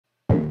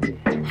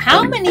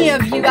How many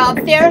of you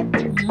out there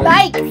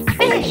like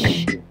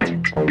fish?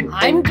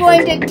 I'm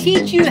going to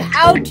teach you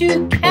how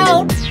to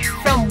count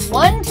from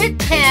 1 to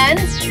 10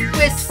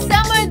 with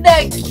some of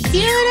the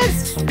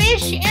cutest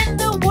fish in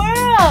the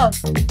world.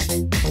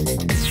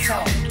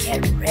 So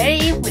get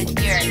ready with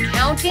your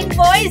counting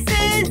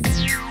voices.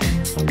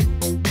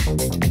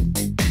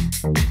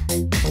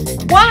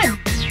 1,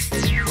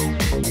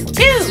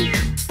 2,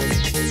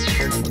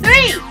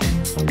 3,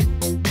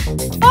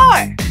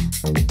 4,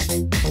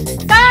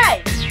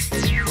 5,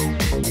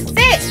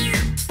 6,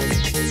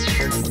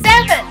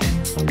 7,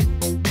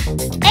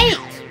 8,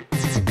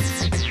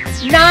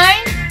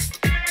 9,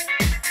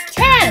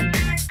 10.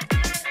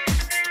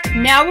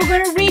 Now we're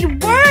going to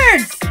read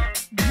words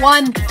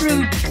 1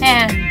 through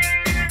 10.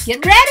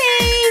 Get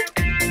ready.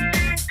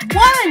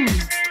 1,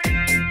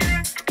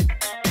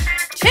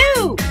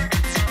 2,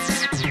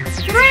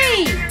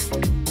 3,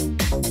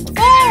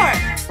 4,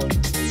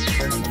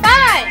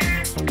 5,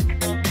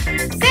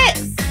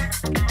 6,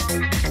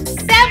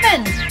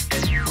 7,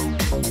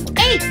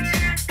 8,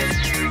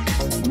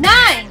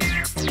 9,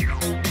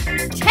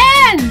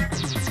 10.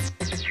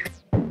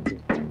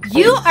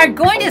 You are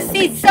going to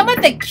see some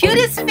of the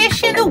cutest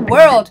fish in the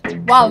world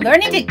while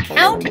learning to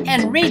count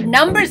and read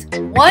numbers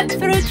 1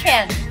 through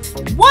 10.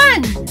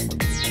 1.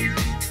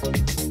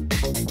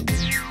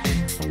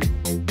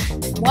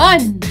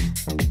 1.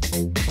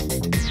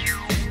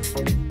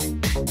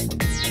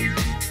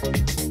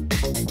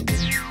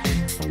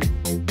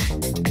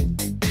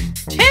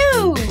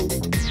 2.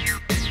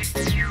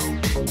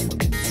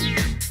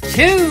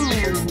 2.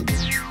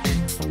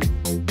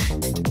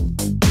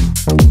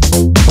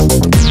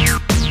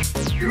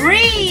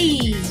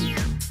 3.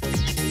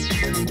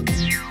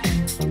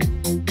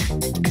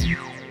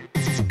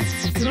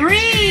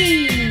 3.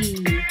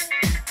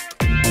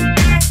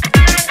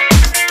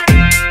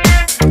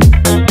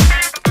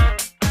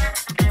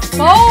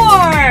 4.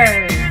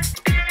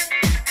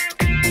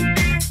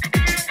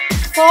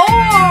 4.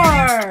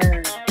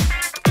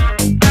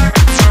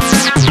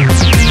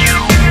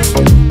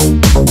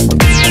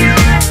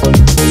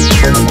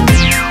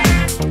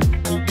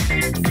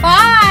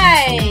 5.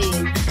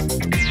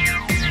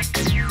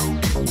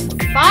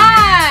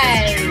 5.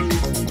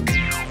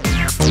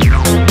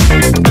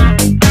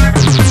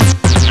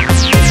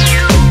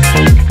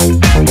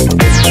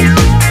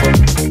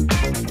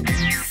 6.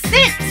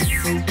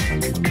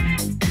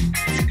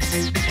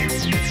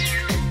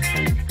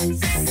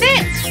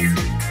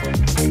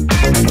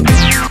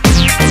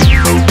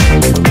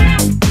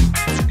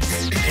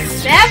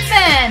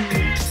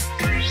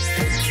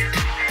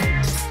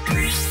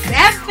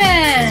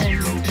 7. 7.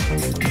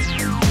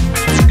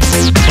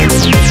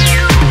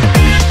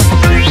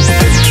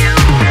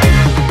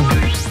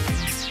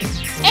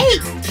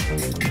 8.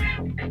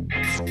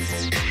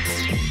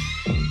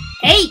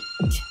 8.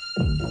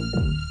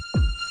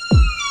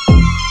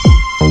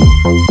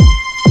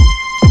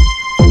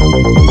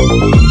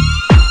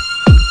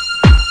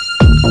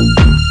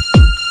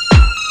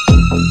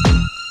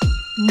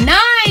 9.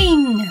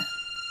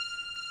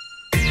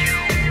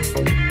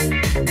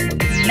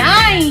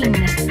 9.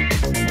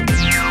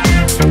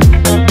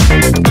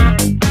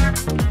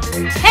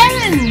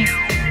 10.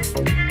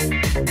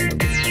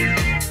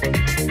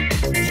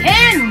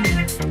 10.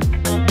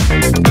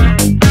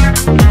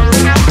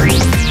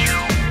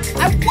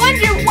 I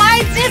wonder why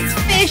this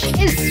fish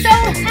is so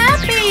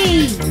happy.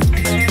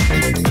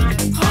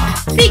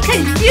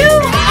 Because you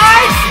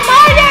are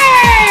smarter.